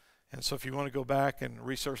 And so if you want to go back and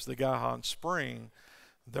research the Gihon spring,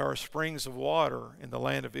 there are springs of water in the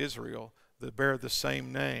land of Israel that bear the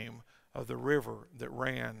same name of the river that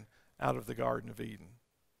ran out of the Garden of Eden.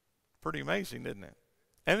 Pretty amazing, isn't it?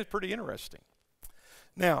 And it's pretty interesting.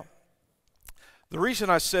 Now, the reason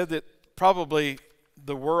I said that probably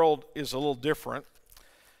the world is a little different,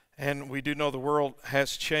 and we do know the world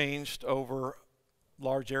has changed over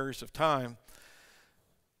large areas of time,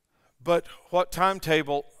 but what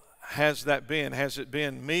timetable has that been? Has it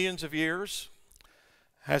been millions of years?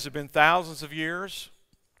 Has it been thousands of years?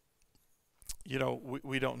 You know,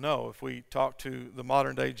 we don't know. If we talk to the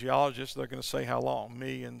modern day geologists, they're going to say how long?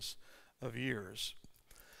 Millions of years.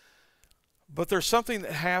 But there's something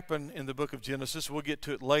that happened in the book of Genesis. We'll get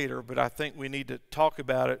to it later, but I think we need to talk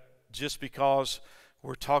about it just because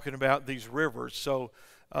we're talking about these rivers. So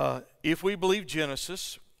if we believe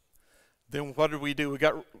Genesis, then what did we do? We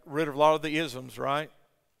got rid of a lot of the isms, right?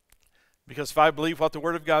 Because if I believe what the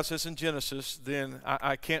Word of God says in Genesis, then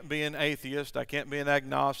I can't be an atheist. I can't be an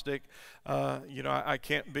agnostic. I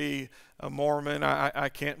can't be a Mormon. I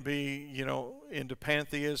can't be, into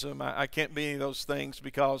pantheism. I can't be any of those things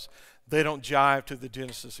because they don't jive to the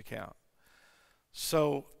Genesis account.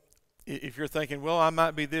 So if you're thinking, well, I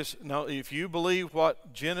might be this. No, if you believe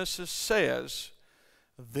what Genesis says,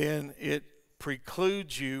 then it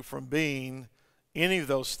precludes you from being any of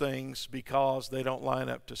those things because they don't line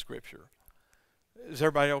up to Scripture. Is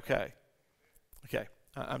everybody okay? Okay.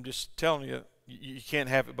 I'm just telling you, you can't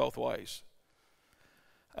have it both ways.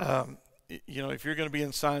 If you're going to be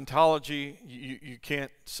in Scientology, you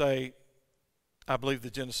can't say, I believe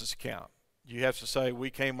the Genesis account. You have to say, we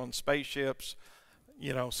came on spaceships,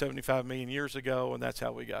 75 million years ago, and that's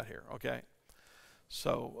how we got here, okay?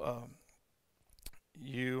 So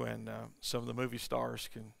you and some of the movie stars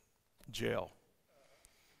can jail.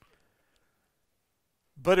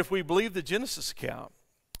 But if we believe the Genesis account,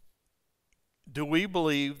 do we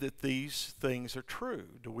believe that these things are true?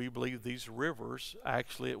 Do we believe these rivers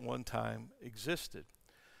actually at one time existed?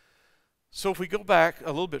 So if we go back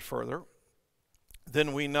a little bit further,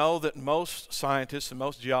 then we know that most scientists and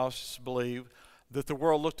most geologists believe that the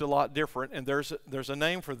world looked a lot different, and there's a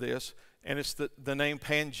name for this, and it's the name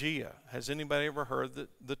Pangea. Has anybody ever heard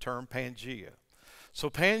the term Pangea?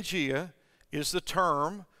 So Pangea is the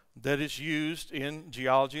term that is used in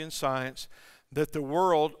geology and science, that the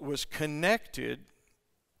world was connected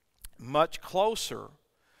much closer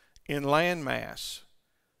in landmass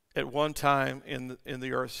at one time in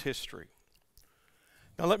the Earth's history.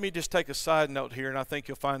 Now let me just take a side note here, and I think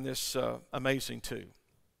you'll find this amazing too.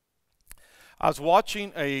 I was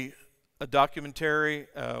watching a documentary,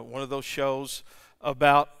 one of those shows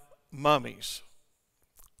about mummies.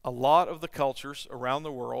 A lot of the cultures around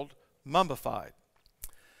the world mummified.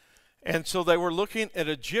 And so they were looking at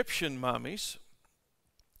Egyptian mummies,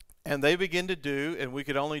 and they began to do, and we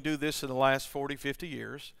could only do this in the last 40, 50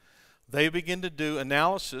 years, they began to do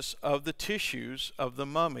analysis of the tissues of the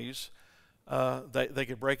mummies. They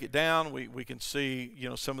could break it down. We can see,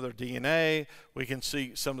 some of their DNA. We can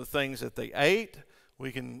see some of the things that they ate.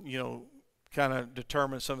 We can, kind of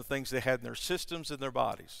determine some of the things they had in their systems and their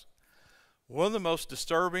bodies. One of the most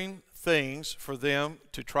disturbing things for them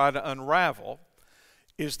to try to unravel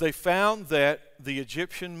is they found that the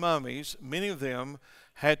Egyptian mummies, many of them,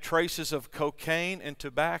 had traces of cocaine and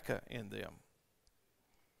tobacco in them.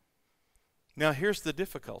 Now here's the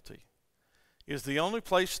difficulty, is the only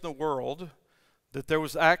place in the world that there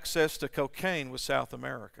was access to cocaine was South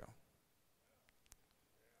America,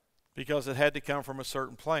 because it had to come from a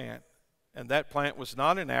certain plant, and that plant was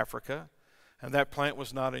not in Africa, and that plant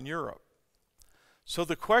was not in Europe. So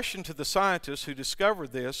the question to the scientists who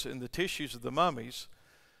discovered this in the tissues of the mummies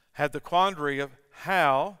had the quandary of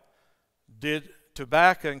how did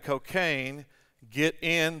tobacco and cocaine get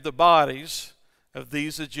in the bodies of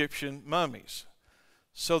these Egyptian mummies.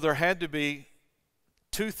 So there had to be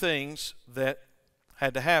two things that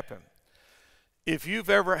had to happen. If you've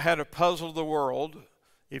ever had a puzzle of the world,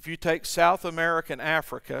 if you take South America and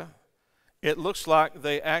Africa, it looks like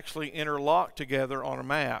they actually interlock together on a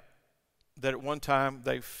map, that at one time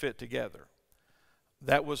they fit together.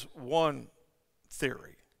 That was one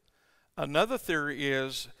theory. Another theory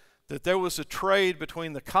is that there was a trade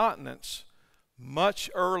between the continents much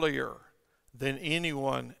earlier than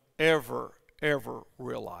anyone ever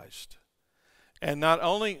realized. And not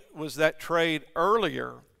only was that trade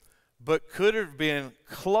earlier, but could have been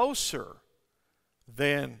closer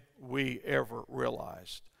than we ever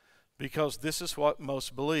realized. Because this is what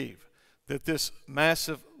most believe, that this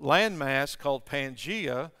massive landmass called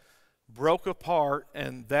Pangaea broke apart,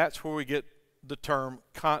 and that's where we get the term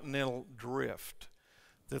continental drift,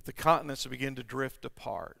 that the continents begin to drift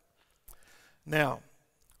apart. Now,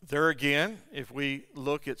 there again, if we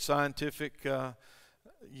look at scientific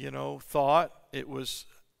thought, it was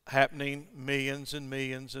happening millions and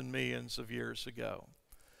millions and millions of years ago.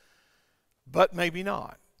 But maybe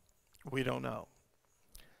not. We don't know.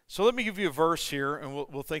 So let me give you a verse here, and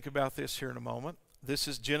we'll think about this here in a moment. This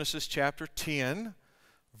is Genesis chapter 10,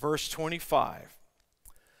 verse 25.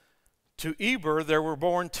 To Eber there were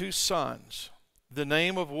born two sons. The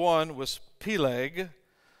name of one was Peleg,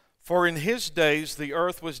 for in his days the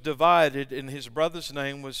earth was divided, and his brother's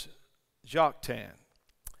name was Joktan.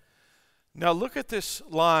 Now look at this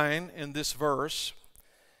line in this verse.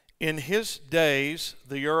 In his days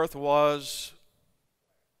the earth was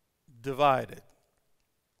divided.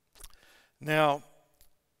 Now,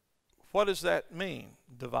 what does that mean,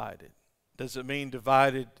 divided? Does it mean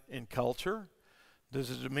divided in culture? Does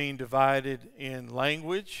it mean divided in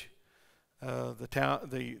language? The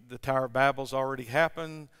Tower of Babel's already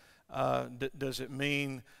happened. Does it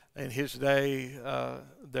mean in his day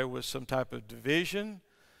there was some type of division?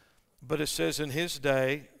 But it says in his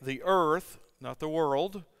day, the earth, not the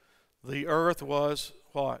world, the earth was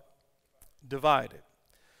what? Divided.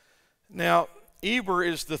 Now, Eber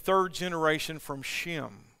is the third generation from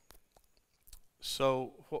Shem.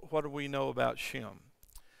 So what do we know about Shem?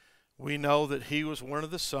 We know that he was one of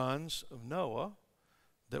the sons of Noah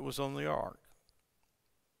that was on the ark.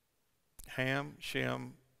 Ham,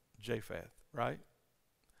 Shem, Japheth, right?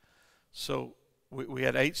 So we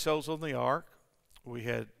had 8 souls on the ark. We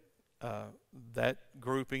had that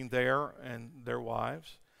grouping there and their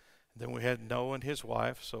wives. Then we had Noah and his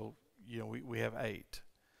wife, so we have 8.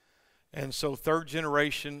 And so third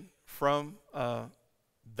generation from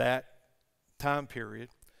that time period,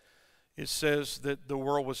 it says that the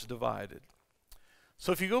world was divided.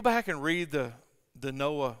 So if you go back and read the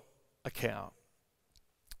Noah account,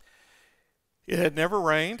 it had never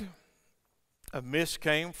rained. A mist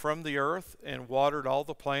came from the earth and watered all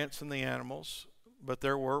the plants and the animals. But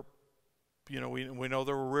there were, we know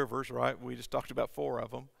there were rivers, right? We just talked about 4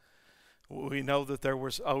 of them. We know that there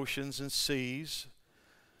was oceans and seas.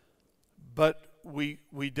 But we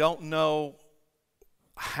don't know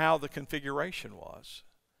how the configuration was.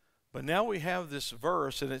 But now we have this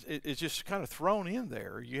verse, and it's just kind of thrown in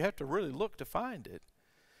there. You have to really look to find it.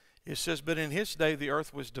 It says, but in his day the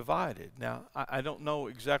earth was divided. Now, I don't know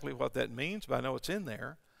exactly what that means, but I know it's in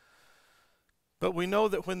there. But we know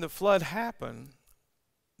that when the flood happened,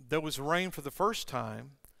 there was rain for the first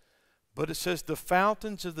time, but it says the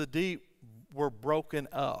fountains of the deep were broken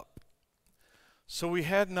up. So we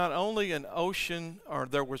had not only an ocean, or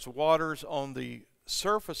there was waters on the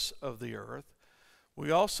surface of the earth,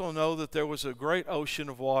 we also know that there was a great ocean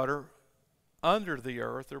of water under the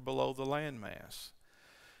earth or below the landmass.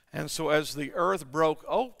 And so as the earth broke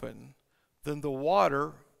open, then the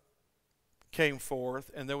water came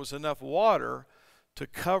forth, and there was enough water to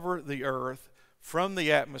cover the earth from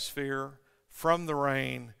the atmosphere, from the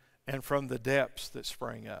rain, and from the depths that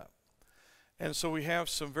sprang up. And so we have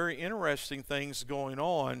some very interesting things going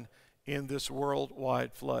on in this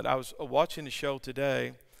worldwide flood. I was watching the show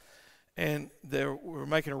today, and they were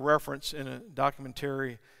making a reference in a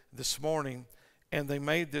documentary this morning, and they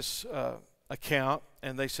made this account,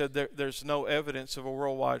 and they said there's no evidence of a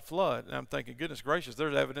worldwide flood. And I'm thinking, goodness gracious,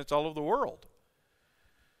 there's evidence all over the world.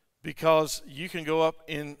 Because you can go up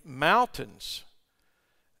in mountains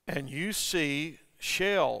and you see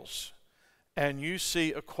shells, and you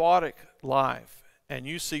see aquatic life, and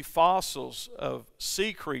you see fossils of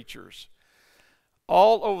sea creatures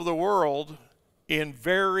all over the world in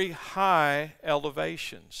very high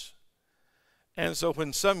elevations. And so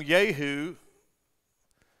when some yahoo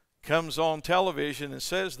comes on television and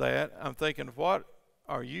says that, I'm thinking, what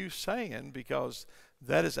are you saying? Because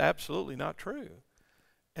that is absolutely not true.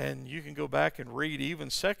 And you can go back and read, even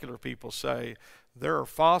secular people say there are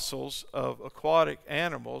fossils of aquatic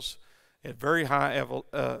animals at very high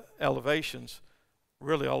elevations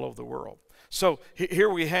really all over the world. So here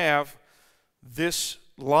we have this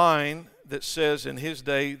line that says in his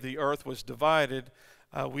day the earth was divided.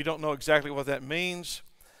 We don't know exactly what that means.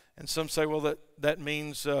 And some say, well, that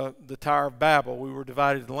means the Tower of Babel. We were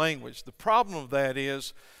divided in language. The problem of that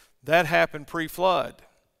is that happened pre-flood.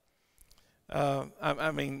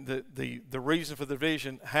 I mean, the reason for the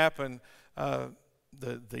division happened,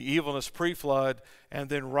 the evilness pre-flood, and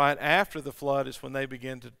then right after the flood is when they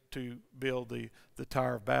begin to build the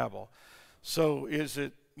Tower of Babel. So is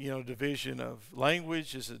it, division of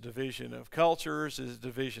language? Is it division of cultures? Is it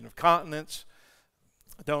division of continents?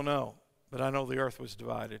 I don't know, but I know the earth was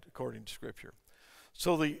divided according to Scripture.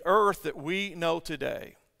 So the earth that we know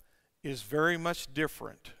today is very much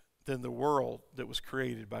different than the world that was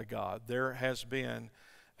created by God. There has been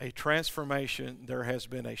a transformation, there has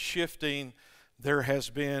been a shifting, there has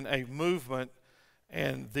been a movement,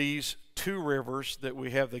 and these two rivers that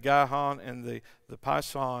we have, the Gihon and the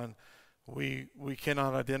Pison, we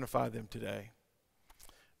cannot identify them today.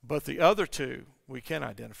 But the other two we can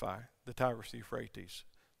identify, the Tigris, the Euphrates.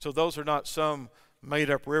 So those are not some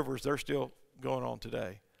made-up rivers, they're still going on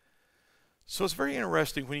today. So it's very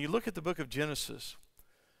interesting when you look at the book of Genesis.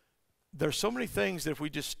 There's so many things that if we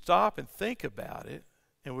just stop and think about it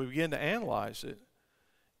and we begin to analyze it,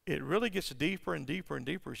 it really gets deeper and deeper and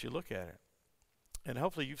deeper as you look at it. And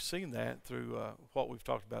hopefully you've seen that through what we've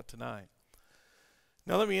talked about tonight.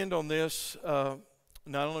 Now let me end on this.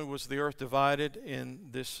 Not only was the earth divided in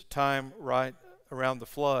this time right around the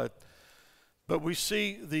flood, but we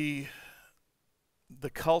see the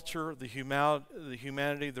culture, the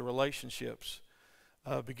humanity, the relationships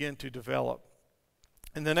begin to develop.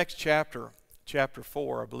 In the next chapter, chapter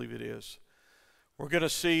 4, I believe it is, we're going to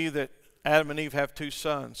see that Adam and Eve have two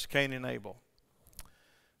sons, Cain and Abel.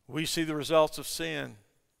 We see the results of sin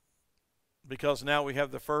because now we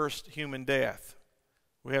have the first human death.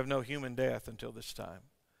 We have no human death until this time.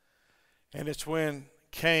 And it's when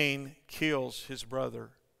Cain kills his brother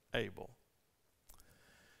Abel.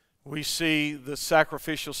 We see the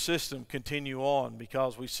sacrificial system continue on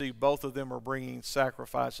because we see both of them are bringing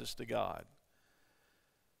sacrifices to God.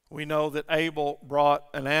 We know that Abel brought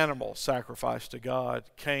an animal sacrifice to God.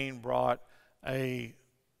 Cain brought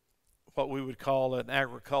what we would call an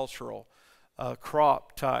agricultural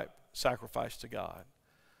crop type sacrifice to God.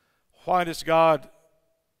 Why does God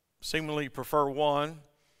seemingly prefer one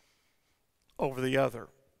over the other?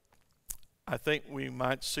 I think we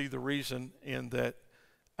might see the reason in that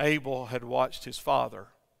Abel had watched his father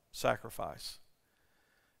sacrifice.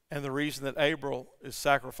 And the reason that Abel is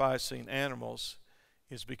sacrificing animals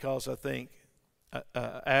is because I think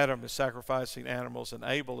Adam is sacrificing animals and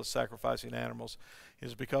Abel is sacrificing animals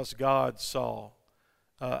is because Adam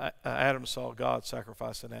saw God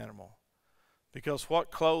sacrifice an animal. Because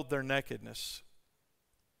what clothed their nakedness?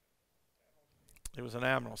 It was an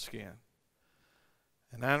animal skin.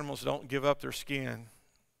 And animals don't give up their skin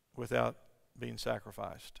without being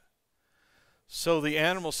sacrificed. So the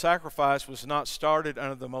animal sacrifice was not started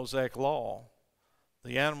under the Mosaic law.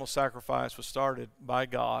 The animal sacrifice was started by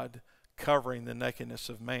God covering the nakedness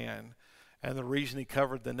of man. And the reason he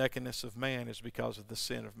covered the nakedness of man is because of the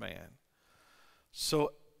sin of man.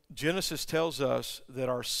 So Genesis tells us that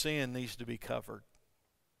our sin needs to be covered.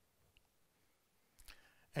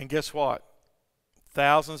 And guess what?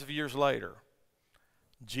 Thousands of years later,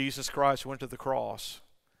 Jesus Christ went to the cross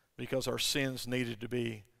because our sins needed to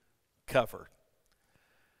be covered.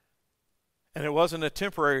 And it wasn't a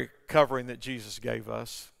temporary covering that Jesus gave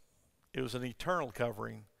us. It was an eternal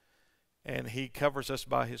covering. And he covers us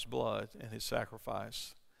by his blood and his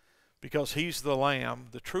sacrifice. Because he's the Lamb,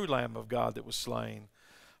 the true Lamb of God that was slain.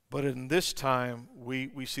 But in this time,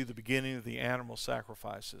 we see the beginning of the animal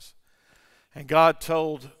sacrifices. And God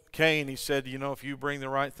told Cain, he said, if you bring the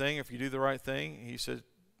right thing, if you do the right thing, he said,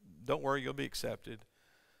 don't worry, you'll be accepted.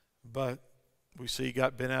 But we see he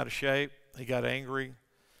got bent out of shape. He got angry.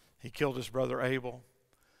 He killed his brother Abel.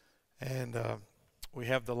 And we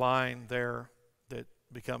have the line there that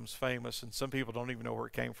becomes famous, and some people don't even know where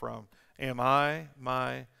it came from. Am I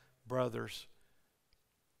my brother's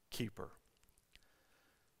keeper?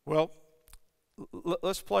 Well,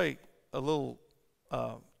 let's play a little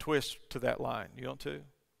twist to that line. You want to?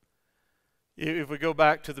 If we go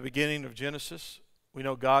back to the beginning of Genesis, we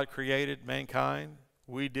know God created mankind.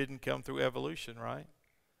 We didn't come through evolution, right?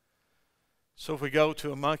 So if we go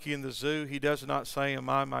to a monkey in the zoo, he does not say, am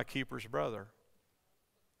I my keeper's brother?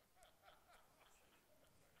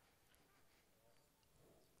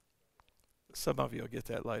 Some of you will get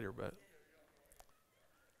that later, but.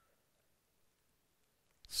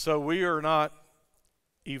 So we are not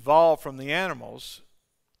evolved from the animals.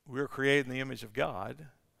 We're created in the image of God.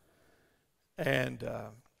 And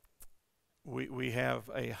we have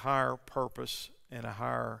a higher purpose and a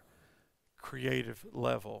higher creative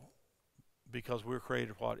level because we're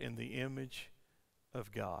created what? In the image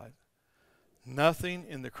of God. Nothing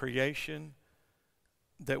in the creation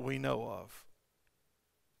that we know of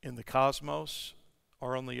in the cosmos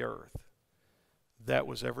or on the earth that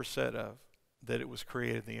was ever said of that it was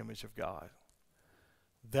created in the image of God.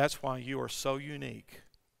 That's why you are so unique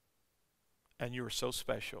and you are so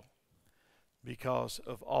special, because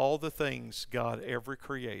of all the things God ever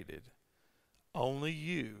created, only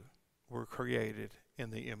you were created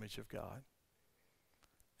in the image of God.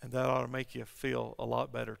 And that ought to make you feel a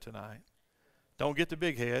lot better tonight. Don't get the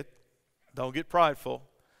big head. Don't get prideful.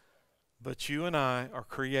 But you and I are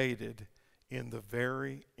created in the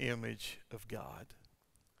very image of God.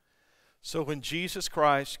 So when Jesus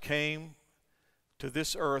Christ came to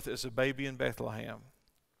this earth as a baby in Bethlehem,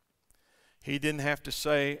 he didn't have to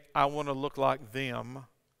say, I want to look like them,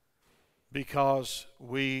 because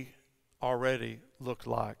we already looked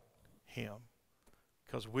like him,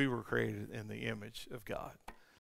 because we were created in the image of God.